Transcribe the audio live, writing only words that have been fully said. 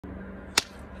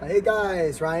Hey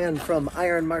guys, Ryan from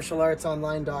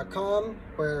IronMartialArtsOnline.com.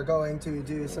 We're going to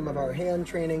do some of our hand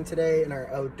training today in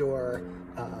our outdoor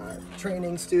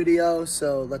training studio.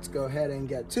 So let's go ahead and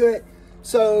get to it.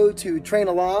 So to train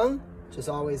along, which is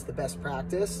always the best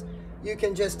practice, you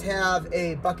can just have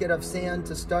a bucket of sand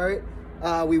to start.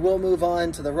 We will move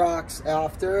on to the rocks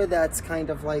after. That's kind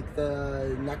of like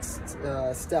the next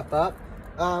step up,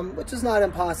 which is not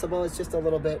impossible. It's just a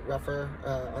little bit rougher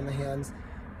on the hands.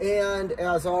 And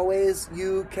as always,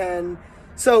 you can,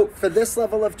 so for this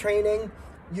level of training,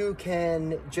 you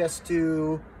can just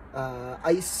do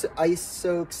ice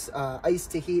soaks, ice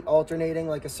to heat alternating,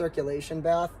 like a circulation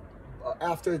bath.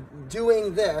 After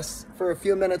doing this for a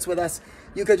few minutes with us,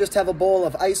 you could just have a bowl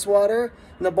of ice water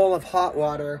and a bowl of hot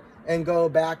water and go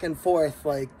back and forth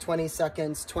like 20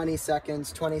 seconds, 20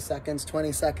 seconds, 20 seconds,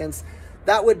 20 seconds.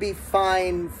 That would be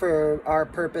fine for our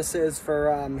purposes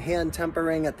for hand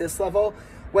tempering at this level.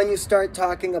 When you start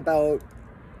talking about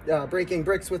breaking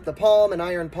bricks with the palm and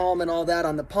iron palm and all that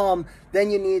on the palm, then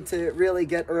you need to really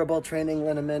get herbal training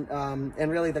liniment,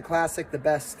 and really the classic, the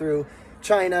best through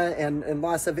China and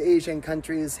lots of Asian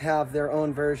countries have their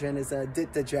own version, is a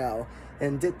Dit Da Jiao.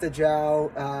 And Dit Da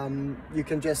Jiao, you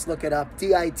can just look it up,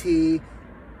 J-O-W.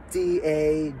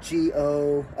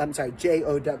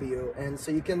 And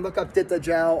so you can look up Dit Da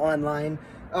Jiao online.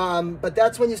 But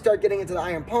that's when you start getting into the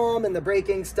iron palm and the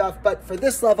breaking stuff. But for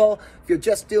this level, if you're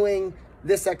just doing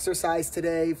this exercise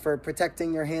today for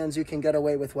protecting your hands, you can get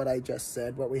away with what I just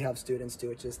said, what we have students do,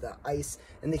 which is the ice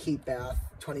and the heat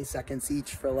bath, 20 seconds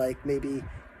each for like maybe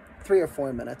 3 or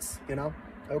 4 minutes, you know?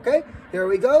 Okay, here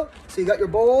we go. So you got your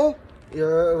bowl,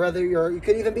 you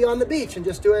could even be on the beach and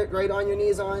just do it right on your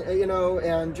knees, you know,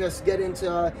 and just get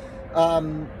into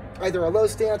either a low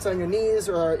stance on your knees,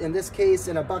 or in this case,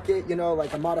 in a bucket, you know,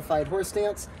 like a modified horse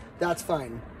stance. That's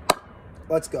fine.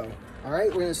 Let's go. All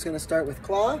right, we're just gonna start with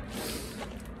claw.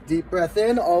 Deep breath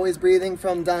in, always breathing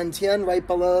from dantian, right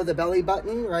below the belly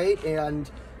button, right? And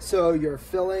so you're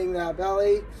filling that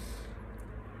belly.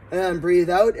 And breathe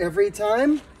out every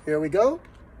time. Here we go.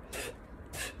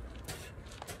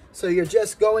 So you're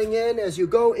just going in. As you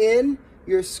go in,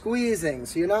 you're squeezing.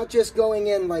 So you're not just going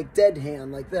in like dead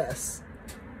hand, like this.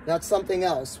 That's something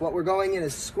else. What we're going in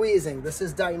is squeezing. This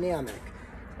is dynamic.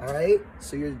 All right?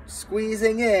 So you're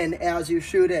squeezing in as you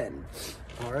shoot in.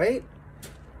 All right?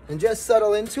 And just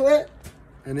settle into it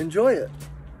and enjoy it.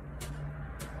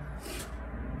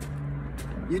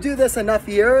 You do this enough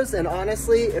years and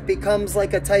honestly, it becomes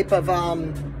like a type of,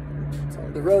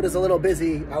 the road is a little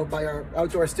busy out by our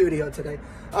outdoor studio today.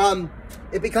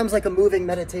 It becomes like a moving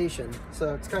meditation.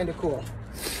 So it's kind of cool.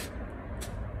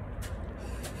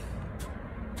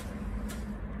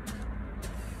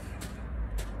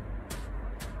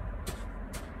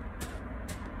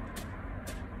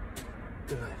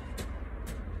 Good.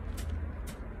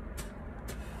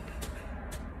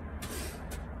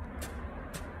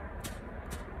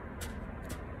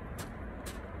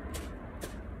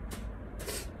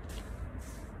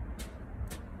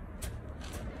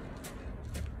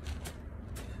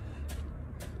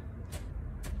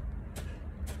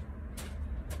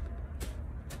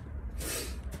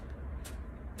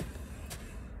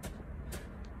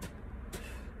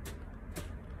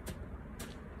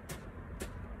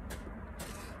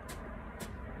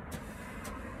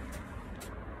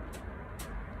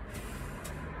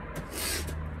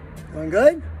 Going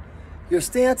good? Your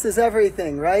stance is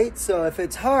everything, right? So if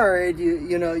it's hard,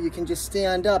 you know, you can just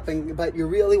stand up, but you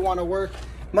really want to work,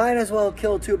 might as well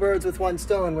kill 2 birds with 1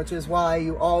 stone, which is why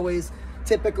you always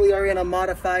typically are in a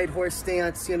modified horse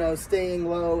stance, you know, staying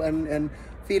low and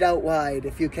feet out wide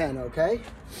if you can, okay?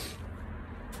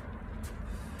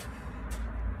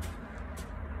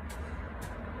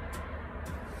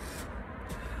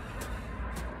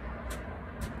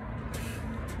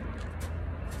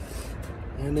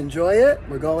 And enjoy it.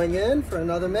 We're going in for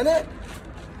another minute.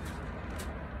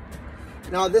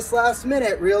 Now this last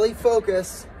minute, really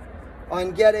focus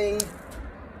on getting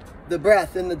the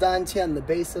breath in the dantian, the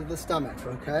base of the stomach,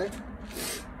 okay?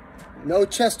 No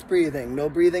chest breathing, no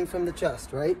breathing from the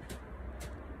chest, right?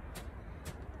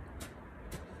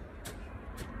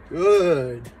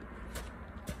 Good.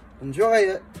 Enjoy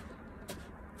it.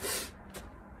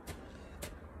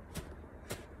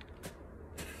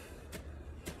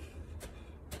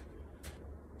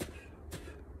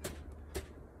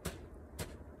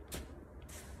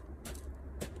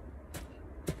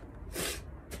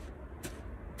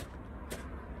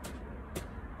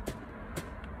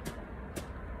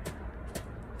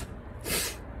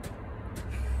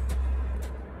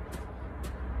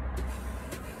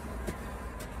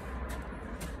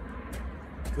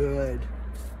 Good.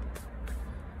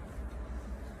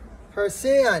 For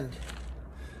sand,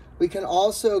 we can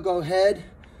also go ahead,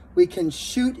 we can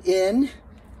shoot in,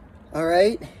 all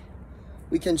right?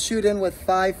 We can shoot in with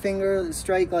 5-finger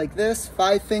strike like this,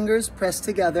 5 fingers pressed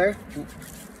together.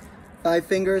 5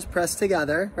 fingers pressed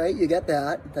together, right? You get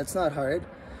that, that's not hard.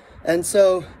 And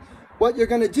so what you're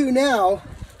gonna do now,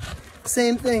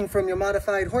 same thing from your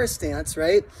modified horse stance,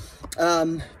 right?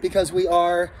 Because we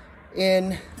are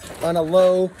on a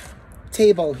low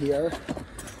table here,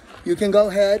 you can go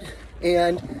ahead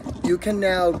and you can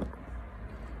now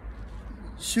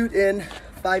shoot in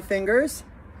 5 fingers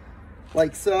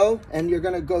like so, and you're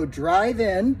going to go drive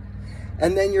in,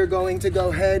 and then you're going to go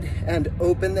ahead and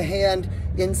open the hand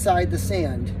inside the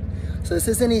sand. So this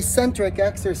is an eccentric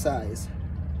exercise.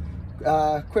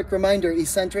 Quick reminder,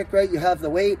 eccentric, right? You have the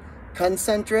weight.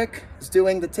 Concentric is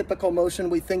doing the typical motion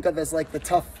we think of as like the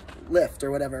tough lift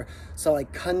or whatever. So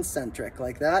like concentric,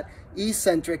 like that.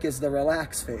 Eccentric is the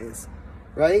relax phase,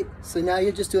 right? So now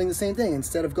you're just doing the same thing.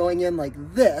 Instead of going in like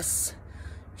this,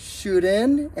 shoot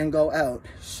in and go out.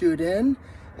 Shoot in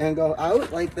and go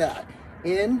out like that.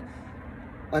 In,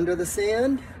 under the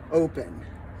sand, open.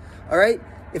 All right?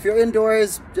 If you're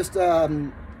indoors, just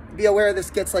be aware this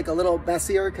gets like a little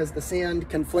messier because the sand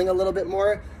can fling a little bit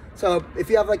more. So if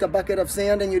you have like a bucket of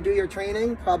sand and you do your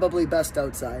training, probably best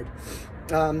outside.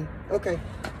 Okay.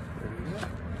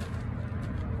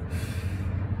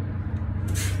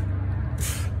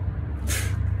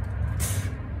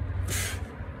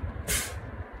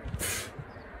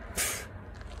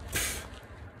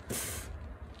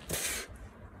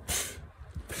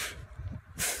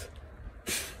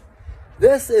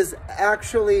 This is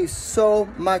actually so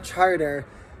much harder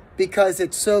because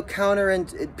it's so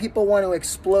counterintuitive. People want to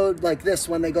explode like this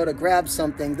when they go to grab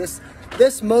something.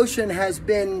 This motion has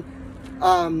been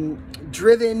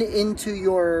driven into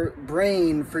your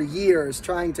brain for years,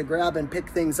 trying to grab and pick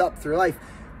things up through life.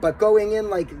 But going in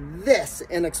like this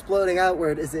and exploding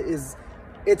outward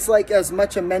it's like as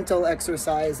much a mental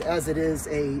exercise as it is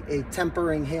a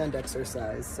tempering hand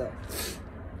exercise. So.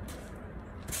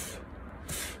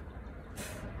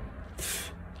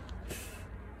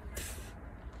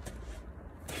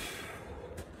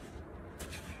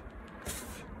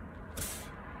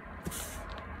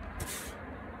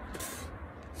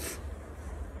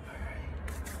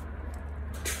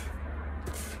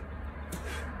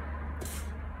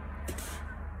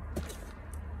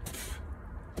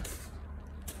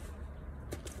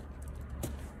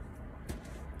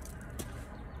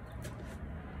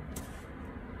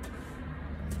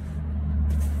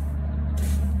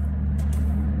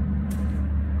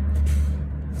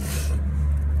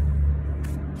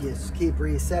 Just keep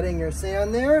resetting your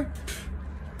sand there.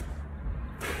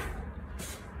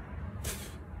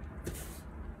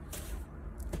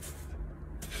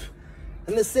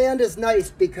 And the sand is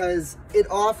nice because it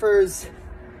offers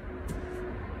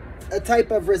a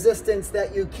type of resistance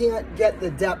that you can't get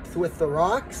the depth with the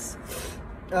rocks.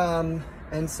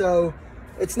 And so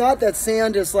it's not that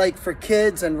sand is like for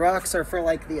kids and rocks are for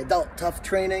like the adult tough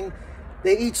training.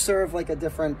 They each serve like a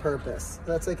different purpose.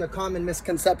 That's like a common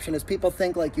misconception is people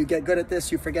think like you get good at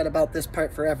this, you forget about this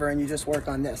part forever and you just work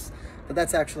on this. But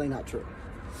that's actually not true.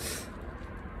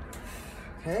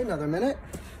 Okay, another minute.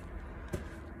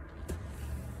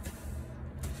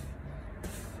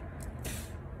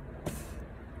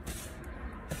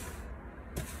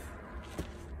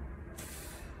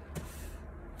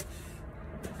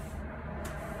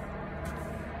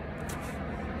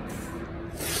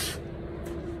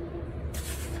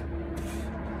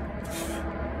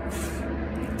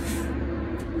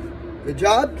 Good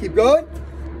job, keep going.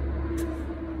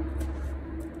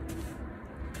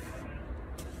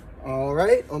 All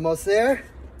right, almost there.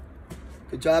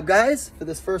 Good job, guys, for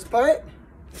this first part.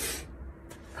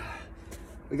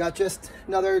 We got just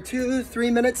another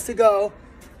 2-3 minutes to go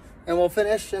and we'll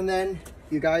finish, and then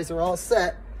you guys are all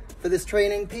set for this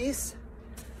training piece.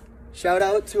 Shout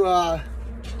out to a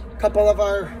couple of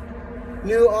our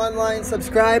new online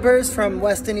subscribers from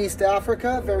West and East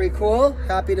Africa. Very cool.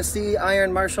 Happy to see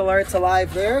Iron Martial Arts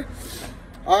alive there.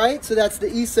 All right, so that's the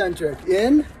eccentric.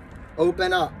 In,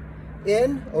 open up.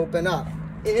 In, open up.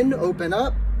 In, open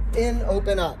up. In,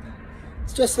 open up.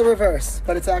 It's just the reverse,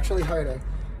 but it's actually harder.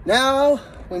 Now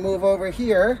we move over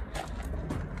here.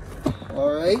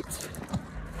 All right.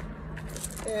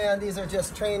 And these are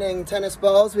just training tennis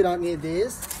balls. We don't need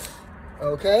these.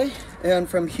 Okay. And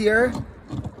from here,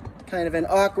 kind of an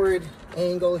awkward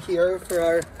angle here for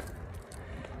our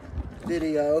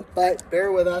video, but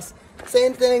bear with us.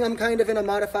 Same thing, I'm kind of in a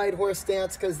modified horse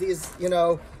stance because these, you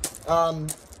know,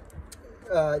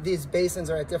 these basins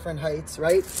are at different heights,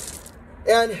 right?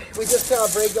 And we just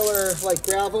have regular like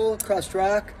gravel, crushed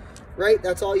rock, right?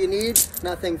 That's all you need,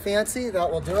 nothing fancy,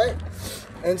 that will do it.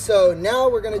 And so now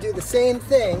we're gonna do the same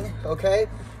thing, okay?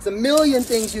 There's a million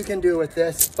things you can do with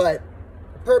this, but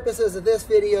for purposes of this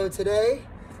video today,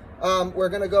 we're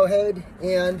gonna go ahead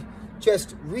and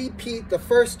just repeat the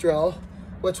first drill,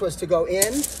 which was to go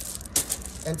in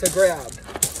and to grab.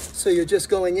 So you're just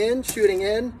going in, shooting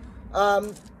in,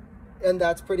 and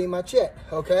that's pretty much it,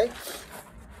 okay?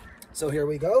 So here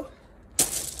we go.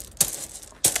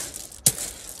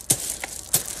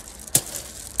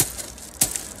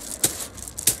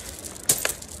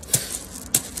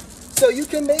 So you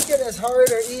can make it as hard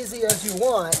or easy as you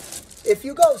want. If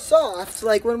you go soft,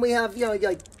 like when we have,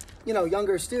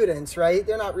 younger students, right?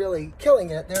 They're not really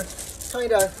killing it. They're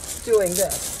kind of doing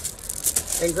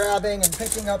this and grabbing and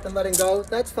picking up and letting go.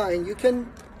 That's fine. You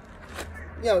can,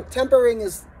 tempering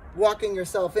is walking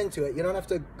yourself into it. You don't have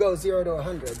to go 0 to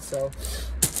 100. So.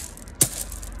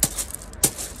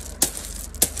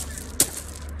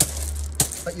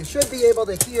 But you should be able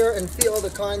to hear and feel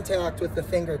the contact with the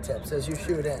fingertips as you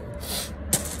shoot in.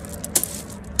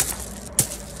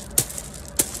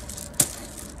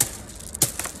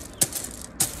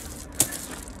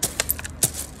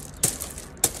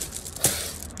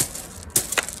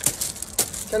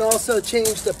 Can also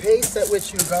change the pace at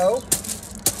which you go.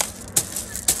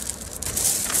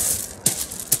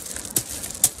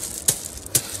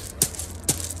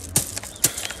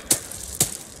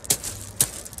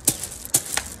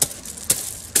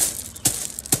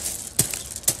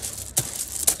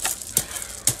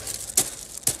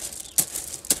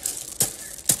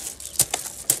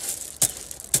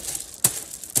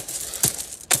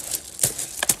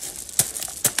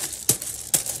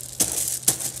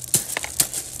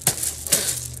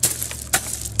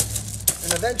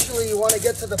 Eventually you want to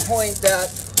get to the point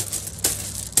that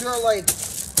you're like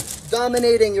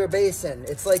dominating your basin.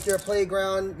 It's like your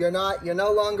playground. You're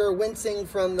no longer wincing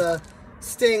from the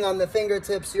sting on the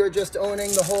fingertips. You're just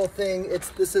owning the whole thing.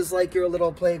 This is like your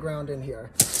little playground in here.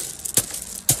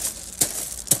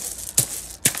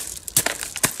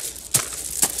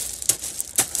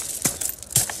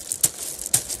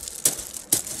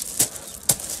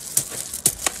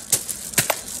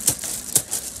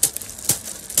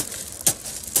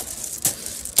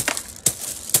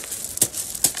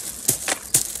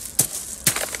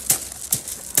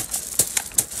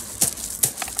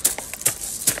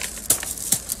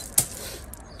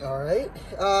 All right.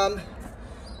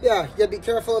 Yeah, you gotta be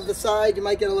careful of the side. You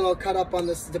might get a little cut up on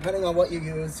this depending on what you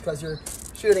use because you're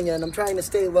shooting in. I'm trying to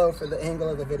stay low for the angle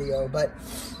of the video, but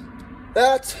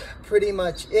that's pretty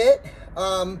much it.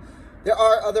 There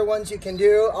are other ones you can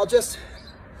do. I don't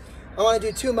want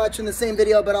to do too much in the same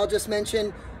video, but I'll just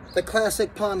mention the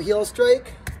classic palm heel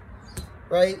strike,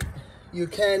 right? You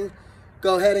can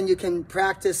go ahead and you can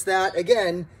practice that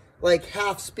again, like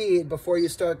half speed before you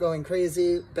start going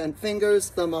crazy. Bent fingers,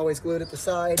 thumb always glued at the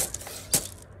side.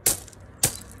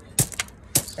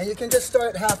 And you can just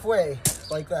start halfway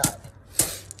like that.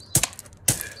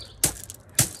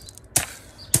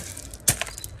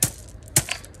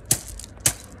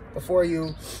 Before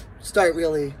you start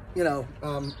really,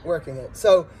 working it.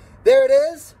 So there it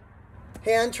is,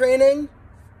 hand training.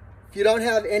 If you don't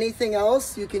have anything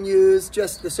else, you can use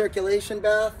just the circulation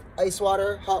bath, ice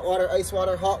water, hot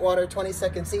water, 20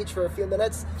 seconds each for a few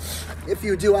minutes. If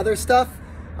you do other stuff,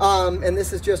 and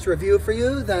this is just review for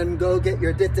you, then go get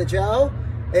your Dit de Jow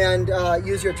and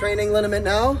use your training liniment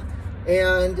now.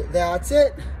 And that's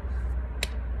it.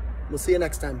 We'll see you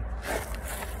next time.